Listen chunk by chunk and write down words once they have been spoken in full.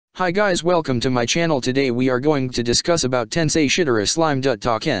Hi guys, welcome to my channel. Today we are going to discuss about TENSEI SHITARA Slime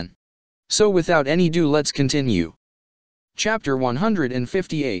Taken. So without any ado, let's continue. Chapter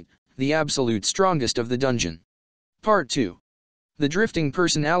 158, The Absolute Strongest of the Dungeon. Part 2. The drifting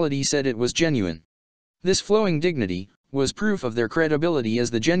personality said it was genuine. This flowing dignity was proof of their credibility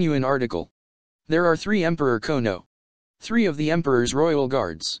as the genuine article. There are 3 Emperor Kono. 3 of the Emperor's royal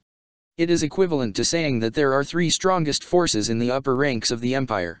guards. It is equivalent to saying that there are 3 strongest forces in the upper ranks of the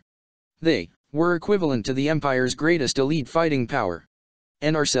empire. They were equivalent to the empire's greatest elite fighting power.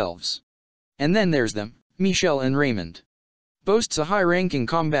 And ourselves. And then there's them, Michel and Raymond. Boasts a high-ranking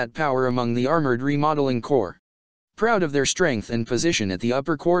combat power among the armored remodeling corps. Proud of their strength and position at the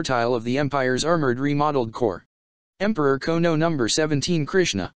upper quartile of the empire's armored remodeled corps. Emperor Kono number 17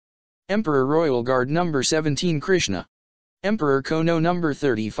 Krishna. Emperor Royal Guard number 17 Krishna. Emperor Kono number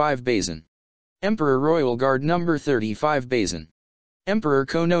 35 Bazin. Emperor Royal Guard number 35 Bazin. Emperor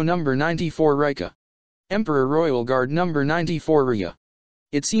Kono number 94 Rika. Emperor Royal Guard number 94 Rya.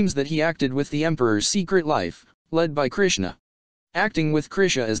 It seems that he acted with the Emperor's secret life, led by Krishna. Acting with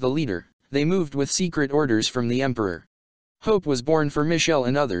Krishna as the leader, they moved with secret orders from the Emperor. Hope was born for Michel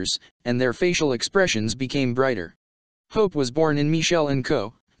and others, and their facial expressions became brighter. Hope was born in Michel and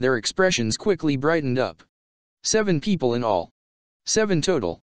Co., their expressions quickly brightened up. 7 people in all. 7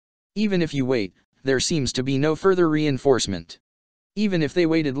 total. Even if you wait, there seems to be no further reinforcement. Even if they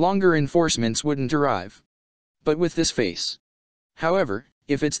waited longer, reinforcements wouldn't arrive. But with this face. However,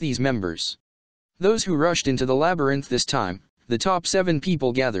 if it's these members. Those who rushed into the labyrinth this time, the top 7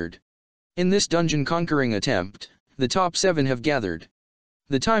 people gathered. In this dungeon conquering attempt, the top 7 have gathered.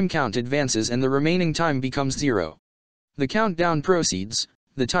 The time count advances and the remaining time becomes 0. The countdown proceeds,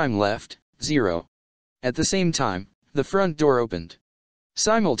 the time left, 0. At the same time, the front door opened.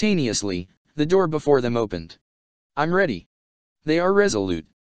 Simultaneously, the door before them opened. I'm ready. They are resolute.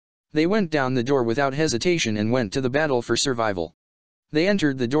 They went down the door without hesitation and went to the battle for survival. They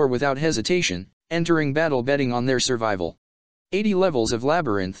entered the door without hesitation, entering battle betting on their survival. 80 levels of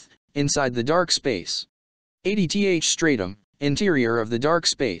labyrinth, inside the dark space. 80th stratum, interior of the dark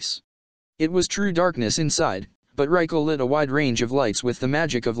space. It was true darkness inside, but Rika lit a wide range of lights with the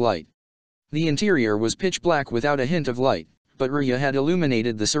magic of light. The interior was pitch black without a hint of light, but Rya had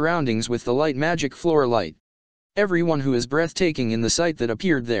illuminated the surroundings with the light magic floor light. Everyone who is breathtaking in the sight that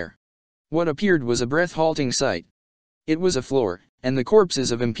appeared there. What appeared was a breath-halting sight. It was a floor, and the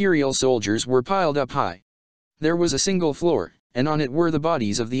corpses of imperial soldiers were piled up high. There was a single floor, and on it were the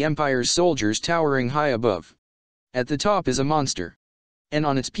bodies of the empire's soldiers towering high above. At the top is a monster. And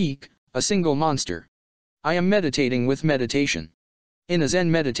on its peak, a single monster. I am meditating with meditation. In a Zen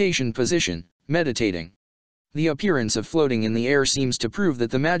meditation position, meditating. The appearance of floating in the air seems to prove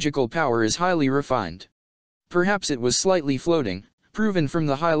that the magical power is highly refined. Perhaps it was slightly floating, proven from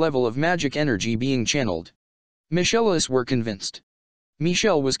the high level of magic energy being channeled. Michelis were convinced.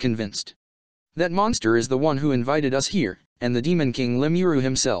 Michel was convinced. That monster is the one who invited us here, and the Demon King Lemuru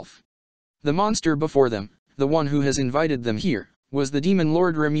himself. The monster before them, the one who has invited them here, was the Demon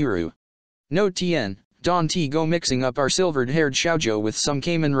Lord Lemuru. Note Tien, Don T go mixing up our silvered-haired Xiaozhou with some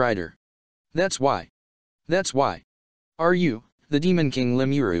Cayman rider. That's why. That's why. Are you, the Demon King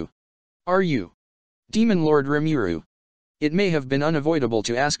Lemuru? Are you? Demon Lord Lemuru? It may have been unavoidable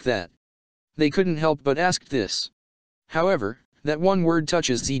to ask that. They couldn't help but ask this. However, that one word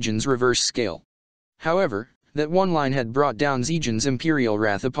touches Zijin's reverse scale. However, that one line had brought down Zijin's imperial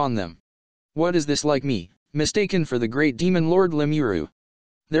wrath upon them. What is this like me, mistaken for the great Demon Lord Lemuru?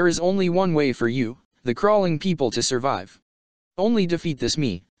 There is only one way for you, the crawling people, to survive. Only defeat this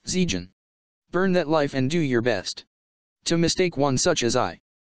me, Zijin. Burn that life and do your best. To mistake one such as I.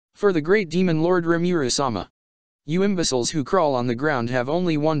 For the great Demon Lord Lemuru-sama. You imbeciles who crawl on the ground have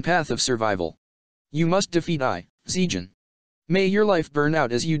only one path of survival. You must defeat I, Zijin. May your life burn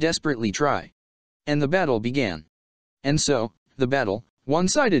out as you desperately try. And the battle began. And so, the battle,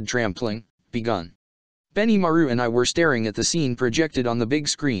 one-sided trampling, begun. Benimaru and I were staring at the scene projected on the big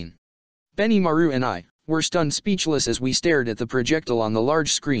screen. Benimaru and I were stunned speechless as we stared at the projectile on the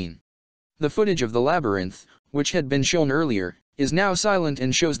large screen. The footage of the labyrinth, which had been shown earlier, is now silent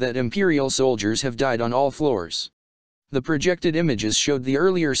and shows that imperial soldiers have died on all floors. The projected images showed the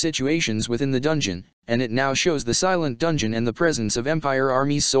earlier situations within the dungeon, and it now shows the silent dungeon, and the presence of Empire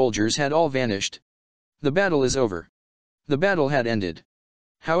Army's soldiers had all vanished. The battle is over. The battle had ended.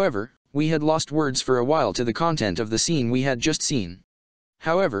 However, we had lost words for a while to the content of the scene we had just seen.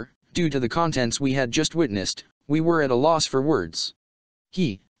 However, due to the contents we had just witnessed, we were at a loss for words.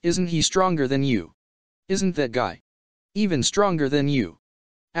 Isn't he stronger than you? Isn't that guy even stronger than you?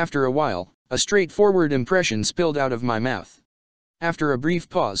 After a while, a straightforward impression spilled out of my mouth. After a brief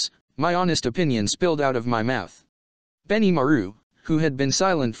pause, my honest opinion spilled out of my mouth. Benimaru, who had been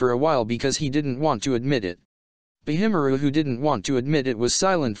silent for a while because he didn't want to admit it. Behimaru, who didn't want to admit it, was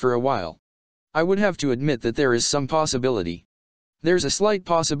silent for a while. I would have to admit that there is some possibility. There's a slight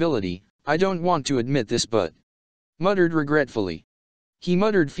possibility, I don't want to admit this but. Muttered regretfully. He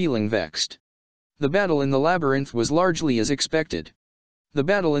muttered, feeling vexed. The battle in the labyrinth was largely as expected. The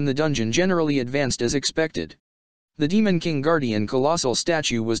battle in the dungeon generally advanced as expected. The Demon King Guardian colossal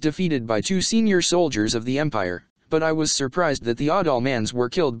statue was defeated by 2 senior soldiers of the Empire, but I was surprised that the Adalmans were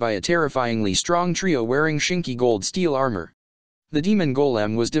killed by a terrifyingly strong trio wearing shinky gold steel armor. The Demon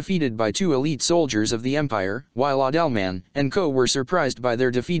Golem was defeated by 2 elite soldiers of the Empire, while Adalman and Co. were surprised by their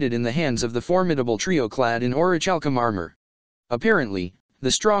defeated in the hands of the formidable trio clad in orichalcum armor. Apparently,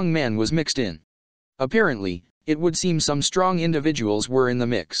 the strong man was mixed in. Apparently, it would seem some strong individuals were in the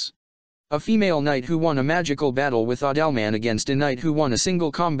mix. A female knight who won a magical battle with Adalman against a knight who won a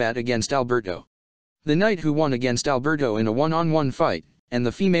single combat against Alberto. The knight who won against Alberto in a one-on-one fight, and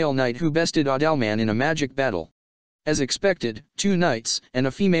the female knight who bested Adalman in a magic battle. As expected, 2 knights and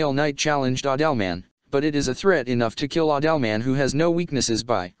a female knight challenged Adalman, but it is a threat enough to kill Adalman, who has no weaknesses,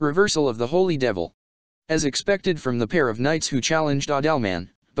 by reversal of the Holy Devil. As expected from the pair of knights who challenged Adalman,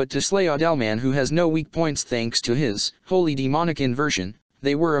 but to slay Adalman, who has no weak points thanks to his holy demonic inversion,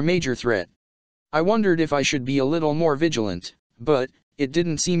 they were a major threat. I wondered if I should be a little more vigilant, but it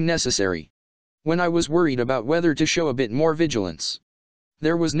didn't seem necessary. When I was worried about whether to show a bit more vigilance,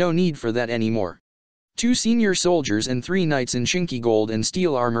 there was no need for that anymore. 2 senior soldiers and 3 knights in shinky gold and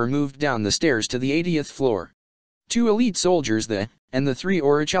steel armor moved down the stairs to the 80th floor. 2 elite soldiers and the 3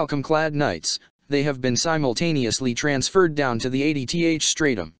 orichalcum-clad knights, they have been simultaneously transferred down to the 80th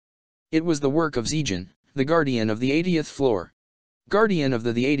stratum. It was the work of Zijin, the guardian of the 80th floor. Guardian of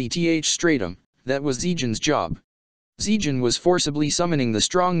the 80th stratum, that was Zijin's job. Zijin was forcibly summoning the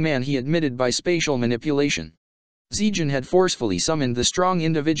strong man he admitted by spatial manipulation. Zijin had forcefully summoned the strong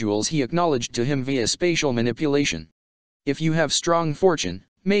individuals he acknowledged to him via spatial manipulation. If you have strong fortune,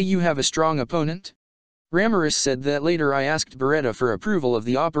 may you have a strong opponent? Ramirez said that later. I asked Beretta for approval of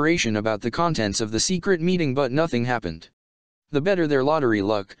the operation about the contents of the secret meeting, but nothing happened. The better their lottery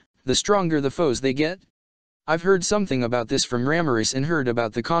luck, the stronger the foes they get? I've heard something about this from Ramirez and heard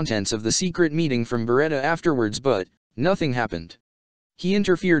about the contents of the secret meeting from Beretta afterwards, but nothing happened. He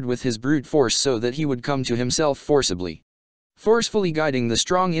interfered with his brute force so that he would come to himself forcibly. Forcefully guiding the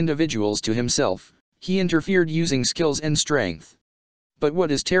strong individuals to himself, he interfered using skills and strength. But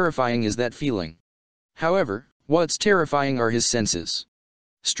what is terrifying is that feeling. However, what's terrifying are his senses.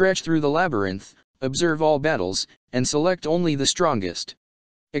 Stretch through the labyrinth, observe all battles, and select only the strongest.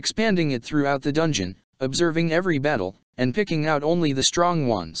 Expanding it throughout the dungeon, observing every battle, and picking out only the strong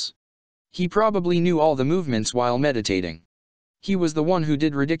ones. He probably knew all the movements while meditating. He was the one who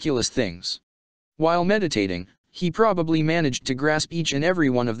did ridiculous things. While meditating, he probably managed to grasp each and every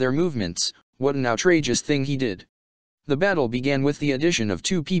one of their movements. What an outrageous thing he did. The battle began with the addition of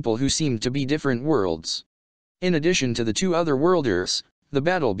 2 people who seemed to be different worlds. In addition to the 2 other worlders, the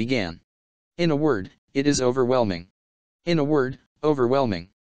battle began. In a word, it is overwhelming. In a word, overwhelming.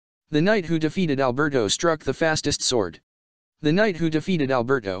 The knight who defeated Alberto struck the fastest sword. The knight who defeated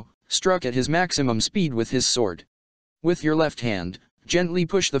Alberto struck at his maximum speed with his sword. With your left hand, gently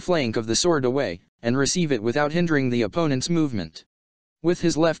push the flank of the sword away, and receive it without hindering the opponent's movement. With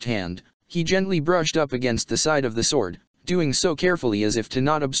his left hand, he gently brushed up against the side of the sword, doing so carefully as if to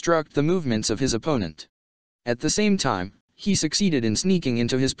not obstruct the movements of his opponent. At the same time, he succeeded in sneaking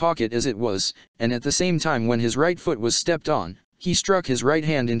into his pocket as it was, and at the same time when his right foot was stepped on, he struck his right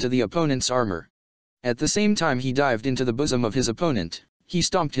hand into the opponent's armor. At the same time he dived into the bosom of his opponent, he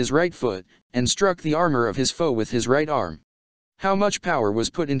stomped his right foot, and struck the armor of his foe with his right arm. How much power was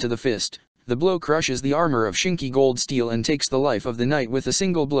put into the fist? The blow crushes the armor of shinky gold steel and takes the life of the knight with a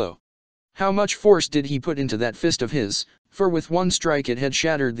single blow. How much force did he put into that fist of his? For with one strike it had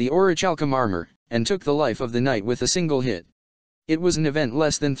shattered the orichalcum armor, and took the life of the knight with a single hit. It was an event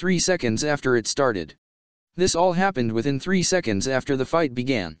less than 3 seconds after it started. This all happened within 3 seconds after the fight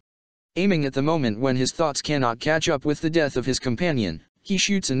began. Aiming at the moment when his thoughts cannot catch up with the death of his companion, he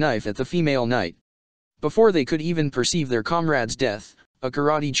shoots a knife at the female knight. Before they could even perceive their comrade's death, a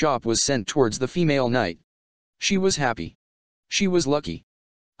karate chop was sent towards the female knight. She was happy. She was lucky.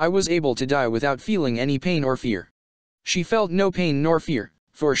 I was able to die without feeling any pain or fear. She felt no pain nor fear,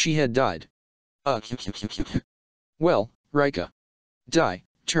 for she had died. Well, Rika. Die,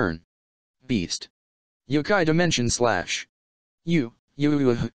 turn. Beast. Yokai dimension slash. You.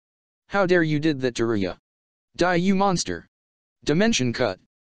 How dare you did that to Rya? Die, you monster. Dimension cut.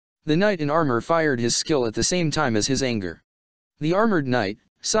 The knight in armor fired his skill at the same time as his anger. The armored knight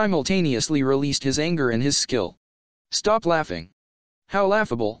simultaneously released his anger and his skill. Stop laughing. How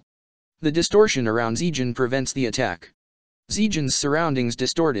laughable. The distortion around Zijin prevents the attack. Zijin's surroundings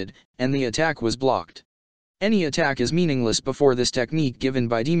distorted, and the attack was blocked. Any attack is meaningless before this technique given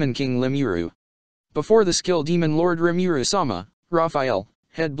by Demon King Lemuru. Before the skill Demon Lord Rimuru-sama, Raphael,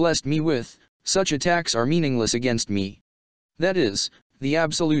 had blessed me with, such attacks are meaningless against me. That is, the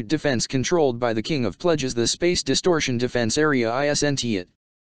absolute defense controlled by the King of Pledges, the Space Distortion Defense Area isn't it.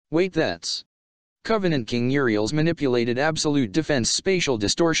 Wait, that's Covenant King Uriel's manipulated absolute defense spatial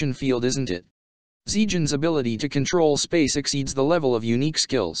distortion field, isn't it? Zijin's ability to control space exceeds the level of unique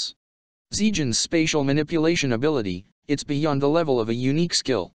skills. Zijin's spatial manipulation ability, it's beyond the level of a unique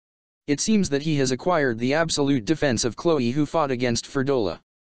skill. It seems that he has acquired the absolute defense of Chloe, who fought against Ferdola.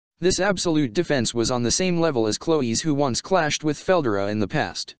 This absolute defense was on the same level as Chloe's, who once clashed with Feldera in the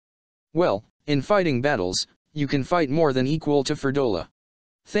past. Well, in fighting battles, you can fight more than equal to Ferdola.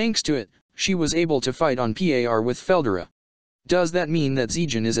 Thanks to it, she was able to fight on par with Feldera. Does that mean that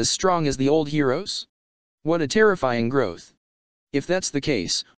Zijin is as strong as the old heroes? What a terrifying growth. If that's the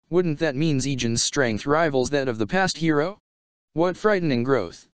case, wouldn't that mean Zijin's strength rivals that of the past hero? What frightening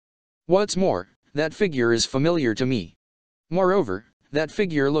growth. What's more, that figure is familiar to me. Moreover, that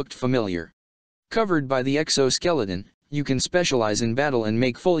figure looked familiar. Covered by the exoskeleton, you can specialize in battle and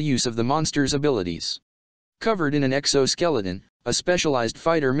make full use of the monster's abilities. Covered in an exoskeleton, a specialized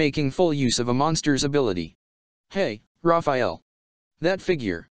fighter making full use of a monster's ability. Hey, Raphael. That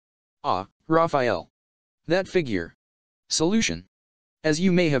figure. Ah, Raphael. That figure. Solution. As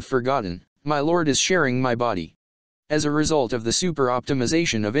you may have forgotten, my lord is sharing my body. As a result of the super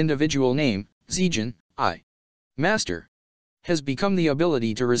optimization of individual name, Zijin, Master, has become the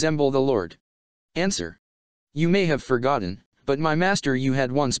ability to resemble the Lord. Answer. You may have forgotten, but my master, you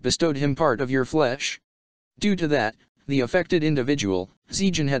had once bestowed him part of your flesh. Due to that, the affected individual,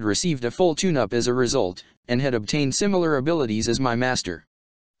 Zijin, had received a full tune-up as a result, and had obtained similar abilities as my master.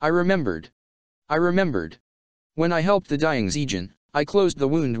 I remembered. When I helped the dying Zijin, I closed the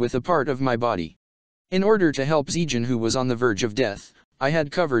wound with a part of my body. In order to help Zijin, who was on the verge of death, I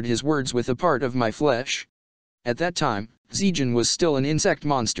had covered his words with a part of my flesh. At that time, Zijin was still an insect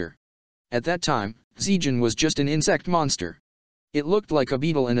monster. At that time, Zijin was just an insect monster. It looked like a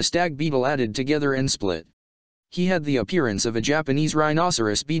beetle and a stag beetle added together and split. He had the appearance of a Japanese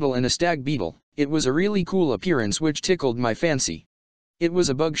rhinoceros beetle and a stag beetle. It was a really cool appearance which tickled my fancy. It was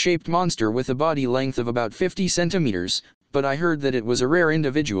a bug-shaped monster with a body length of about 50 centimeters, but I heard that it was a rare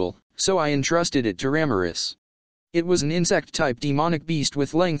individual, so I entrusted it to Ramiris. It was an insect-type demonic beast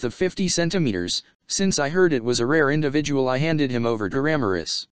with length of 50 centimeters. Since I heard it was a rare individual, I handed him over to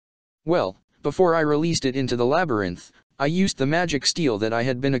Ramiris. Well, before I released it into the labyrinth, I used the magic steel that I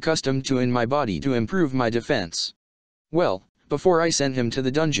had been accustomed to in my body to improve my defense. Well, before I sent him to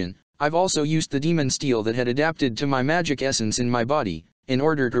the dungeon, I've also used the demon steel that had adapted to my magic essence in my body, in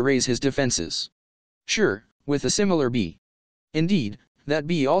order to raise his defenses. Sure, with a similar bee. Indeed, that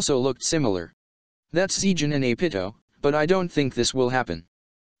bee also looked similar. That's Zijin and Apito, but I don't think this will happen.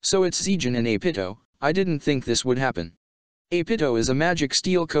 So it's Zijin and Apito, I didn't think this would happen. Apito is a magic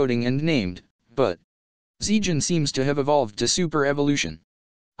steel coating and named, but Zijin seems to have evolved to super evolution.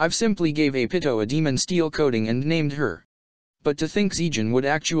 I've simply gave Apito a demon steel coating and named her. But to think Zijin would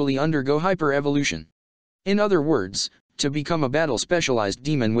actually undergo hyper evolution. In other words, to become a battle specialized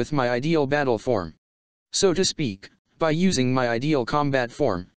demon with my ideal battle form. So to speak, by using my ideal combat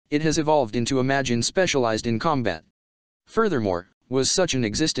form, it has evolved into a Majin specialized in combat. Furthermore, was such an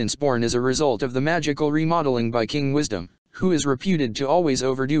existence born as a result of the magical remodeling by King Wisdom, who is reputed to always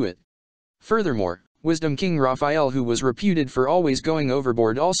overdo it. Furthermore, Wisdom King Raphael, who was reputed for always going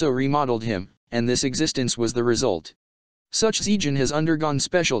overboard, also remodeled him, and this existence was the result. Such Zijin has undergone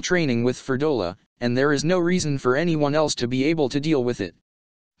special training with Ferdola, and there is no reason for anyone else to be able to deal with it.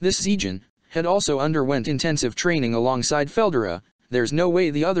 This Zijin had also underwent intensive training alongside Feldera. There's no way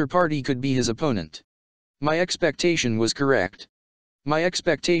the other party could be his opponent. My expectation was correct. My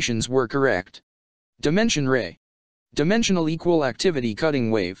expectations were correct. Dimension Ray. Dimensional Equal Activity Cutting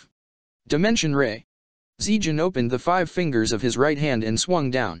Wave. Dimension Ray. Zijin opened the 5 fingers of his right hand and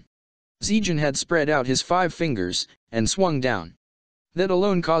swung down. Zijin had spread out his 5 fingers, and swung down. That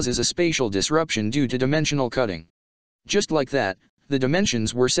alone causes a spatial disruption due to dimensional cutting. Just like that, the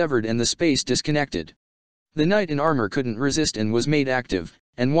dimensions were severed and the space disconnected. The knight in armor couldn't resist and was made active,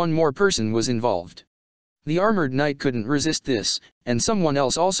 and one more person was involved. The armored knight couldn't resist this, and someone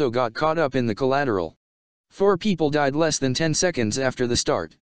else also got caught up in the collateral. 4 people died less than 10 seconds after the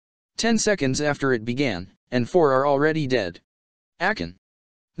start. 10 seconds after it began, and 4 are already dead. Akin.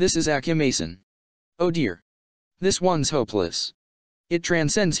 This is Akimason. Oh dear. This one's hopeless. It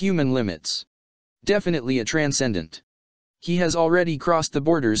transcends human limits. Definitely a transcendent. He has already crossed the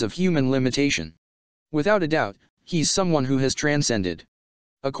borders of human limitation. Without a doubt, he's someone who has transcended.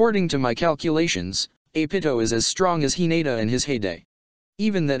 According to my calculations, Apito is as strong as Hinata in his heyday.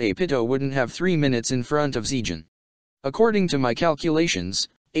 Even that Apito wouldn't have 3 minutes in front of Zijin. According to my calculations,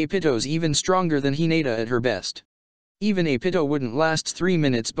 Apito's even stronger than Hinata at her best. Even Apito wouldn't last 3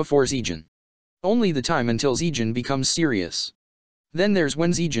 minutes before Zijin. Only the time until Zijin becomes serious. Then there's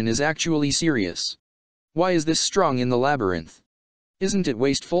when Zijin is actually serious. Why is this strong in the labyrinth? Isn't it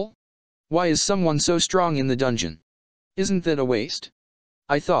wasteful? Why is someone so strong in the dungeon? Isn't that a waste?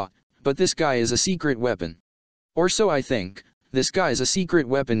 I thought, but this guy is a secret weapon. Or so I think, this guy's a secret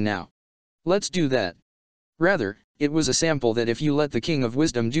weapon now. Let's do that. Rather, it was a sample that if you let the King of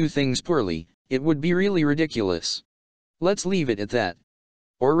Wisdom do things poorly, it would be really ridiculous. Let's leave it at that.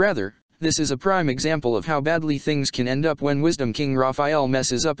 Or rather, this is a prime example of how badly things can end up when Wisdom King Raphael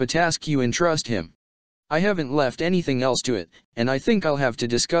messes up a task you entrust him. I haven't left anything else to it, and I think I'll have to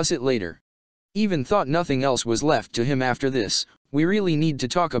discuss it later. Even thought nothing else was left to him after this, we really need to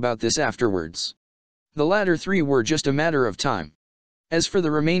talk about this afterwards. The latter 3 were just a matter of time. As for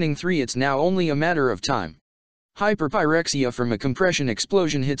the remaining 3, it's now only a matter of time. Hyperpyrexia from a compression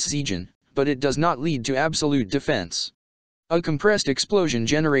explosion hits Zijin, but it does not lead to absolute defense. A compressed explosion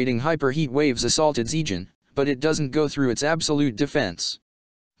generating hyperheat waves assaulted Zijin, but it doesn't go through its absolute defense.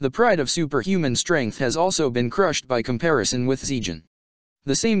 The pride of superhuman strength has also been crushed by comparison with Zijin.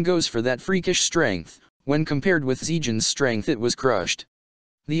 The same goes for that freakish strength, when compared with Zijin's strength it was crushed.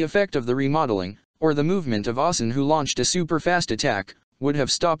 The effect of the remodeling, or the movement of Asen who launched a super fast attack, would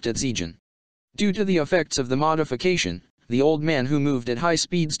have stopped at Zijin. Due to the effects of the modification, the old man who moved at high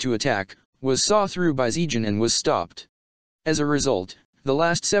speeds to attack, was saw through by Zijin and was stopped. As a result, the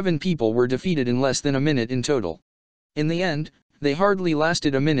last 7 people were defeated in less than a minute in total. In the end, they hardly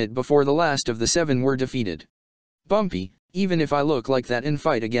lasted a minute before the last of the 7 were defeated. Bumpy, even if I look like that in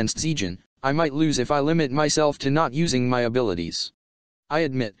fight against Zijin, I might lose if I limit myself to not using my abilities. I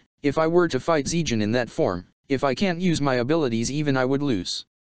admit, if I were to fight Zijin in that form, if I can't use my abilities even I would lose.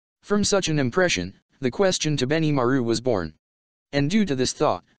 From such an impression, the question to Benimaru was born. And due to this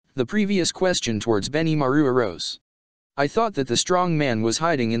thought, the previous question towards Benimaru arose. I thought that the strong man was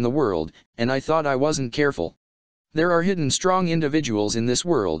hiding in the world, and I thought I wasn't careful. There are hidden strong individuals in this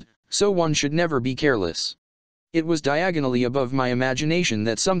world, so one should never be careless. It was diagonally above my imagination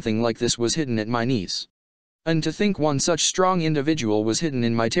that something like this was hidden at my knees. And to think one such strong individual was hidden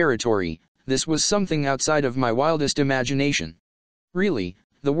in my territory, this was something outside of my wildest imagination. Really,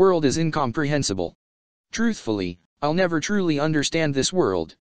 the world is incomprehensible. Truthfully, I'll never truly understand this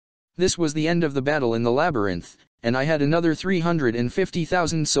world. This was the end of the battle in the labyrinth, and I had another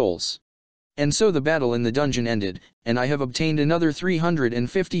 350,000 souls. And so the battle in the dungeon ended, and I have obtained another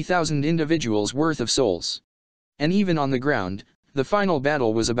 350,000 individuals worth of souls. And even on the ground, the final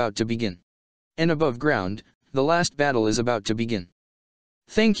battle was about to begin. And above ground, the last battle is about to begin.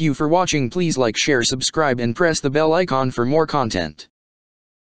 Thank you for watching. Please like, share, subscribe and press the bell icon for more content.